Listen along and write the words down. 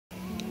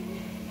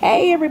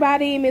Hey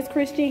everybody, Miss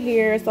Christian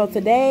here. So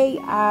today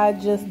I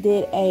just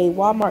did a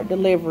Walmart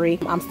delivery.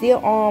 I'm still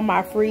on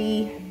my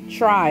free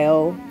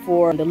trial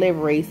for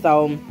delivery,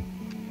 so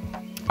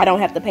I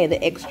don't have to pay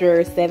the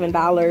extra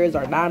 $7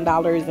 or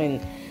 $9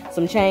 and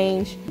some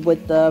change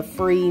with the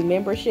free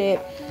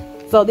membership.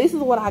 So this is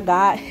what I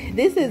got.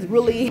 This is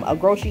really a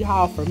grocery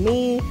haul for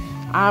me.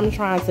 I'm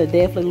trying to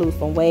definitely lose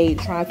some weight,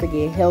 trying to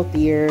get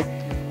healthier,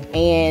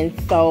 and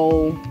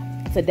so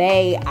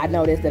today I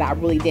noticed that I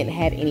really didn't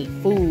have any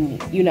food,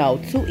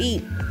 to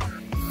eat.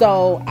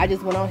 So I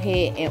just went on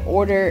ahead and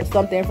ordered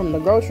something from the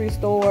grocery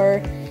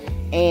store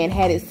and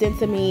had it sent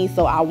to me,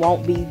 so I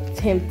won't be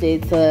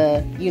tempted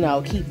to,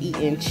 keep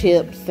eating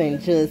chips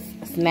and just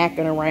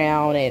snacking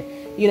around and,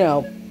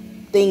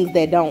 things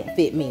that don't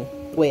fit me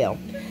well.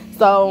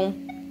 So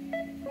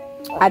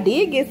I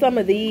did get some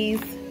of these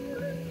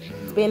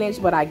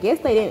spinach, but I guess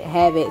they didn't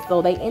have it,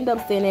 so they end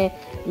up sending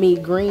me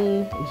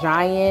green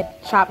giant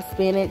chopped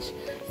spinach.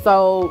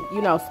 So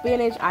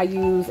spinach I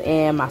use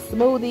in my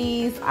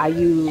smoothies, I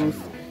use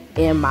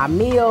in my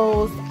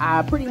meals.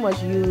 I pretty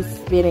much use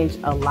spinach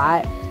a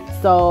lot,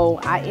 so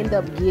I end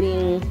up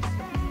getting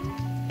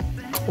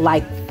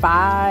like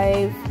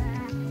 5.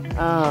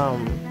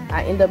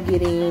 I end up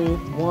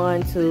getting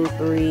 1, 2,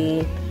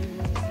 3,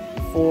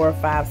 4,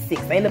 5,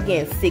 6. I end up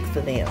getting 6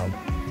 of them.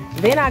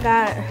 Then I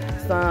got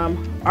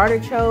some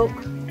artichoke,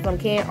 some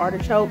canned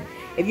artichoke.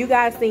 If you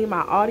guys seen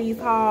my Aldi's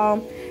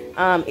haul,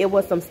 it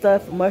was some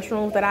stuffed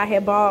mushrooms that I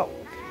had bought,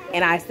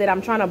 and I said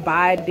I'm trying to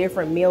buy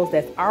different meals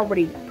that's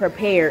already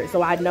prepared,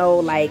 so I know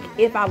like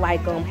if I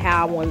like them,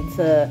 how I want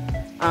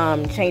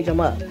to change them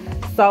up.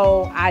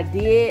 So I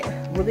did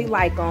really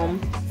like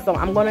them, so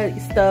I'm gonna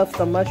stuff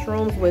some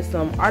mushrooms with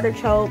some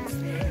artichokes,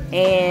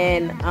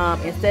 and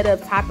instead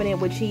of topping it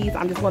with cheese,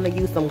 I'm just gonna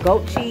use some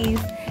goat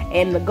cheese,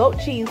 and the goat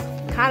cheese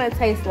kind of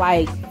tastes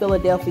like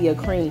Philadelphia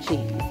cream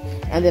cheese,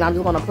 and then I'm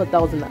just gonna put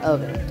those in the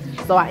oven.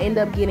 So I end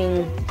up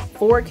getting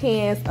 4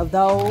 cans of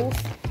those,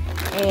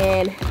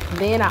 and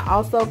then I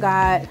also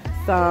got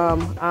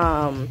some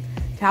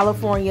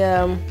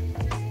California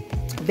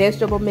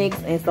vegetable mix,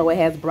 and so it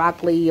has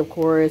broccoli, of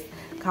course,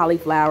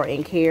 cauliflower,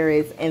 and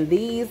carrots. And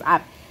these,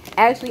 I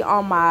actually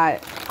on my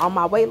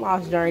weight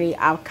loss journey,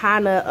 I've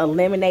kind of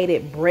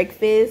eliminated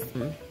breakfast,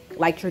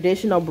 like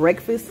traditional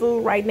breakfast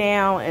food right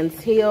now,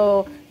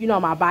 until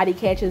my body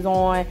catches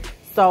on.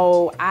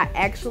 So I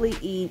actually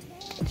eat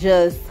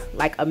just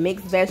like a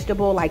mixed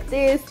vegetable like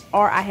this,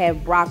 or I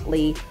have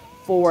broccoli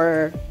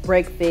for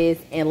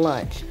breakfast and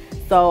lunch.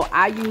 So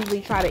I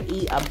usually try to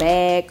eat a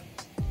bag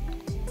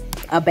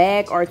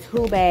or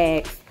 2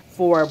 bags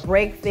for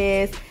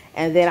breakfast,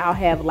 and then I'll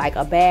have like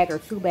a bag or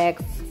 2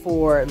 bags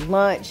for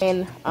lunch.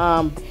 And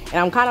I'm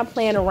kind of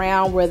playing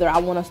around whether I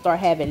want to start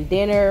having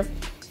dinner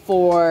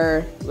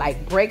for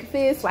like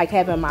breakfast, like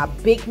having my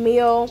big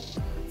meal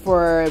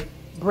for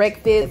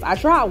breakfast. I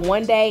tried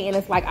one day, and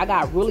it's like I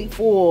got really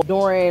full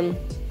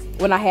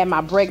when I had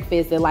my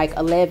breakfast at like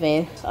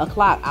 11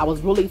 o'clock. I was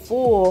really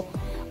full,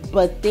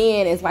 but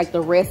then it's like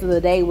the rest of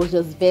the day was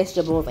just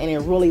vegetables, and it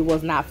really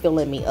was not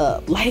filling me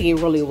up. Like it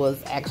really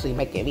was actually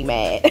making me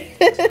mad.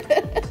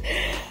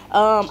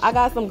 I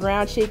got some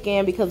ground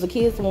chicken because the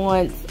kids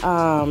want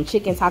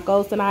chicken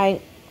tacos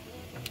tonight.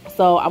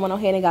 So I went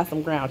ahead and got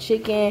some ground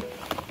chicken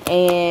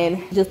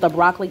and just the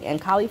broccoli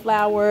and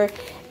cauliflower.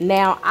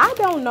 Now, I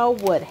don't know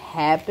what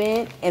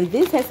happened, and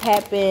this has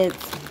happened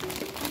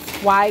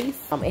twice.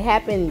 It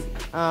happened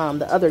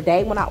the other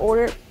day when I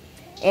ordered,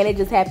 and it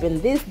just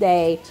happened this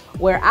day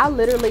where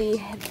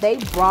they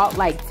brought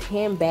like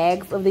 10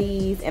 bags of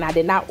these, and I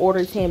did not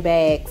order 10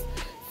 bags.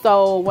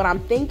 So what I'm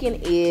thinking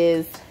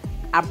is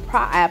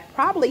I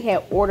probably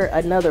had ordered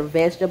another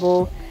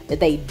vegetable that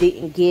they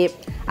didn't get.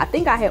 I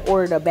think I had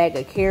ordered a bag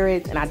of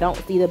carrots, and I don't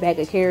see the bag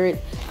of carrots,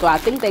 so I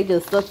think they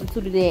just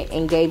substituted it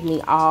and gave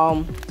me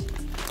all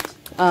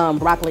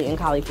broccoli and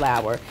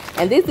cauliflower.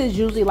 And this is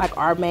usually like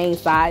our main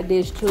side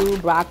dish too: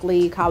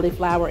 broccoli,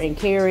 cauliflower, and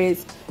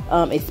carrots,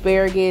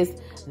 asparagus.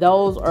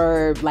 Those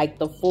are like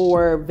the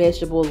 4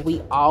 vegetables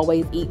we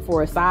always eat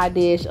for a side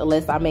dish,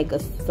 unless I make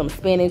some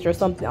spinach or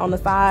something on the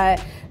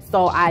side.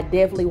 So I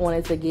definitely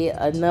wanted to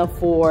get enough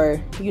for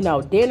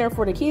dinner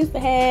for the kids to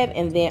have,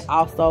 and then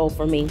also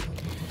for me.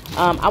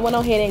 I went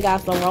ahead and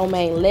got some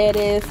romaine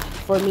lettuce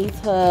for me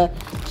to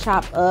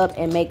chop up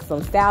and make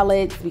some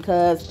salads,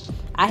 because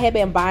I had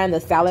been buying the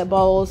salad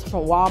bowls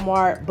from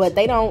Walmart, but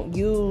they don't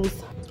use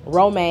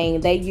romaine.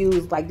 They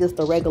use like just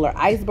the regular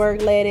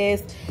iceberg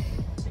lettuce,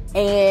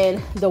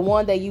 and the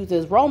one that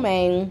uses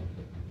romaine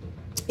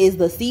is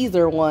the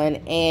Caesar one,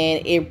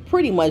 and it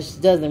pretty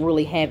much doesn't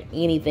really have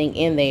anything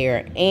in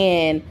there.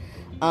 And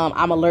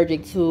I'm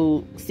allergic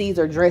to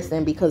Caesar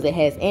dressing because it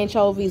has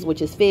anchovies,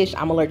 which is fish.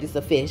 I'm allergic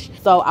to fish.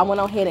 So I went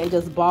ahead and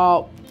just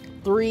bought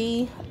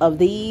 3 of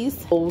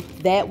these. So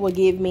that would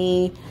give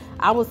me,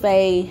 I would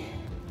say,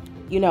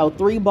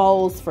 3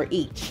 bowls for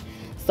each.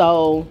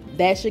 So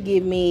that should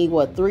give me,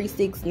 what, 3,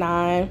 6,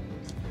 9.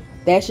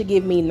 That should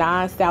give me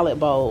 9 salad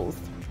bowls.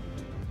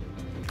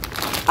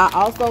 I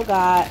also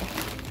got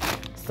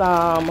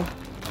some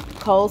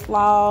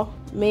coleslaw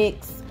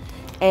mix.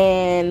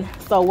 And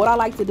so what I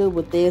like to do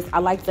with this, I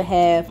like to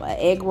have an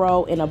egg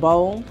roll in a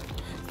bowl.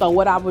 So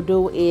what I would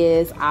do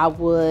is I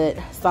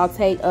would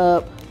saute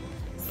up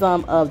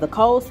some of the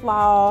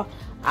coleslaw.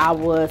 I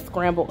would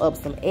scramble up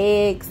some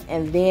eggs,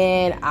 and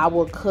then I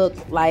would cook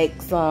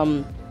like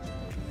some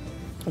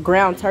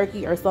ground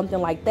turkey or something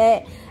like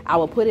that. I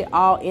would put it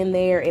all in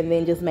there and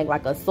then just make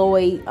like a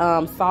soy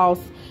sauce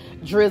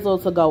drizzle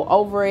to go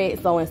over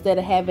it. So instead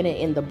of having it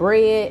in the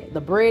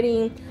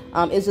breading,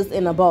 it's just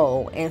in a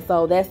bowl. And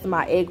so that's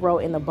my egg roll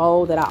in the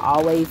bowl that I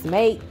always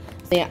make.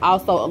 And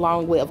also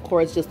along with, of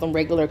course, just some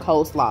regular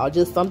coleslaw,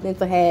 just something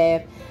to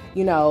have,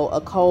 you know,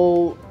 a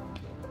cold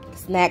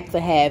snack to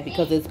have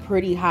because it's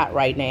pretty hot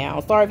right now.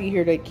 Sorry if you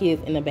hear the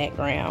kids in the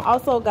background.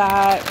 Also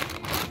got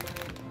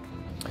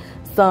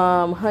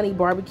some honey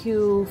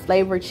barbecue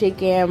flavored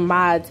chicken.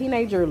 My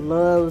teenager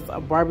loves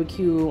a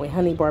barbecue and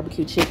honey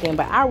barbecue chicken,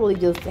 but I really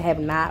just have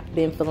not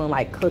been feeling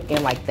like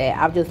cooking like that.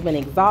 I've just been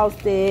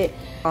exhausted.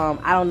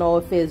 I don't know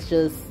if it's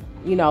just,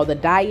 you know, the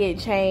diet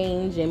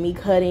change and me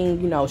cutting,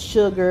 you know,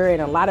 sugar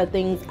and a lot of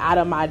things out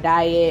of my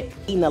diet,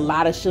 eating a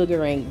lot of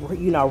sugar and,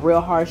 you know,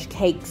 real harsh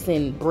cakes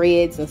and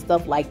breads and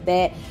stuff like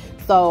that.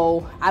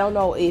 So I don't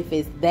know if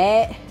it's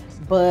that,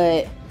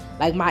 but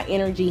like my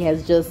energy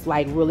has just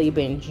like really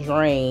been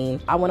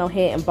drained. I went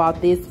ahead and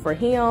bought this for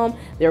him.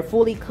 They're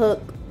fully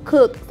cooked.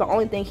 The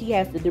only thing he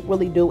has to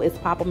really do is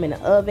pop them in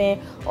the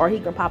oven, or he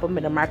can pop them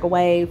in the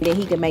microwave. Then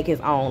he can make his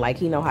own, like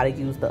he know how to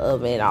use the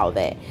oven and all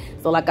that.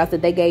 So like I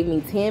said, they gave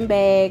me 10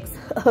 bags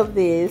of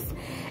this.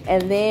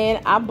 And then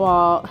I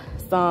bought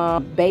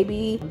some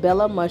baby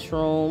Bella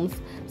mushrooms.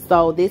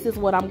 So this is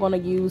what I'm gonna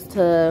use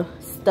to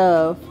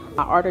stuff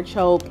my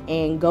artichoke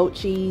and goat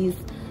cheese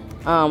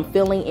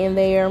filling in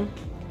there.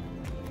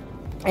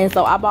 And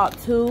so I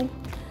bought 2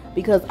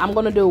 because I'm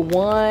gonna do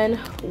one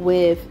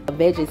with a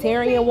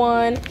vegetarian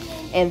one,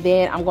 and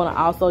then I'm gonna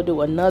also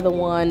do another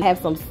one, have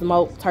some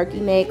smoked turkey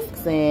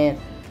necks, and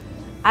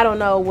I don't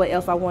know what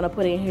else I want to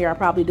put in here. I'll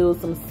probably do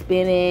some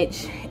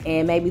spinach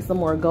and maybe some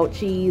more goat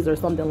cheese or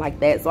something like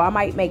that. So I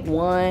might make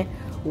one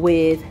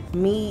with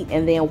meat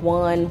and then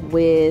one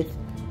with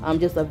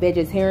just a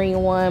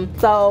vegetarian one.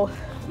 So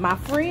my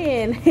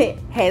friend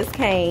has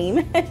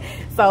came.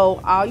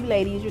 So all you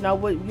ladies, you know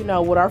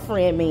what our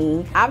friend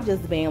means. I've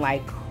just been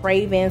like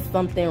craving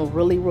something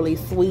really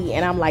sweet,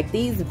 and I'm like,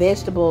 these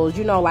vegetables,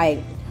 you know, like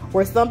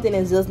where something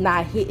is just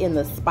not hitting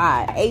the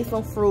spot. I ate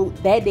some fruit,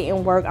 that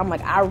didn't work. I'm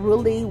like, I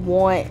really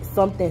want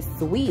something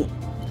sweet.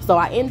 So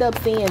I end up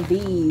seeing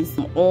these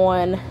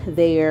on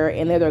there,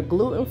 and they're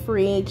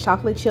gluten-free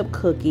chocolate chip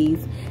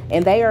cookies,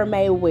 and they are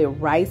made with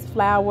rice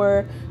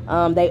flour.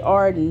 They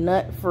are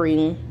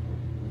nut-free,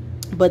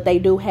 but they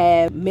do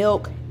have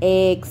milk,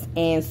 eggs,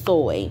 and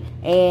soy.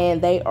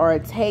 And they are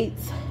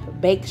Tate's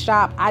Bake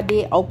Shop. I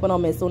did open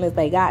them as soon as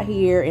they got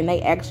here, and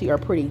they actually are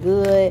pretty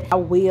good. I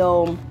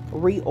will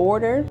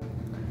reorder.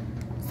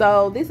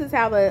 So this is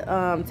how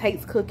the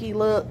Tate's cookie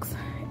looks,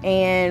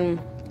 and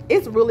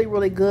it's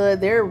really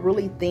good. They're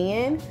really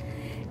thin,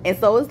 and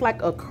so it's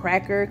like a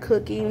cracker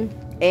cookie,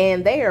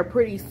 and they are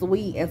pretty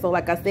sweet. And so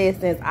like I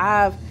said, since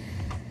I've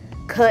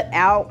cut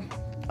out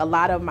a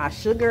lot of my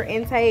sugar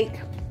intake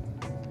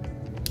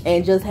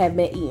and just have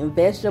been eating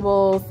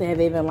vegetables, have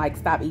even like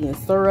stopped eating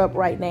syrup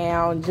right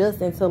now,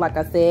 just until, like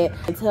I said,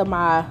 until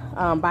my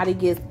body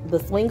gets the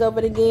swing of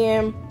it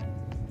again.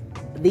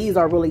 These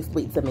are really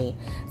sweet to me.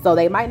 So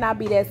they might not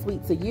be that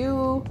sweet to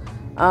you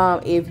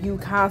if you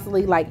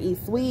constantly like eat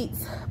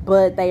sweets,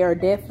 but they are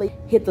definitely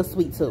hit the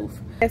sweet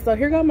tooth. And so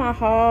here go my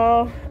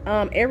haul.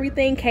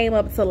 Everything came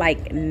up to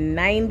like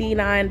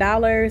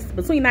 $99,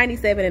 between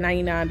 $97 and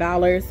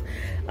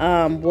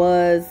 $99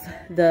 was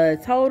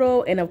the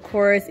total. And of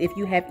course, if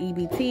you have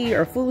EBT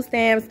or food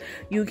stamps,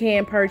 you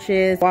can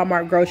purchase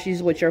Walmart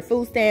groceries with your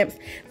food stamps.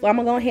 So I'm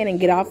gonna go ahead and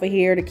get off of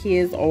here. The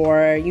kids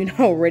are, you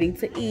know, ready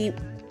to eat.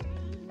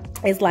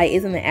 It's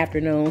in the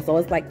afternoon, so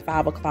it's like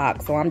 5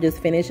 o'clock. So I'm just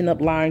finishing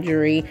up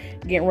laundry,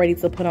 getting ready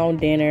to put on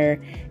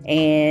dinner,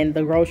 and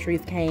the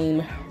groceries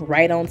came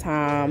right on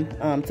time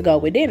to go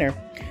with dinner.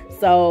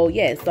 So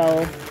yeah,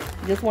 so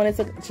just wanted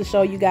to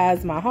show you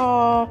guys my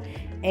haul.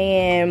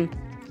 And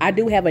I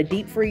do have a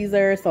deep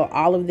freezer, so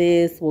all of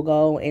this will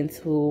go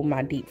into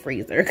my deep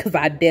freezer because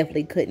I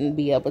definitely couldn't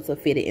be able to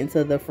fit it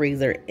into the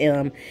freezer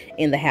in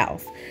the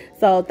house.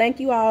 So thank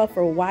you all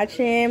for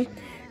watching.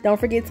 Don't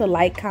forget to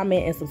like,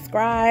 comment, and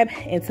subscribe.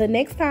 Until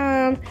next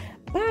time,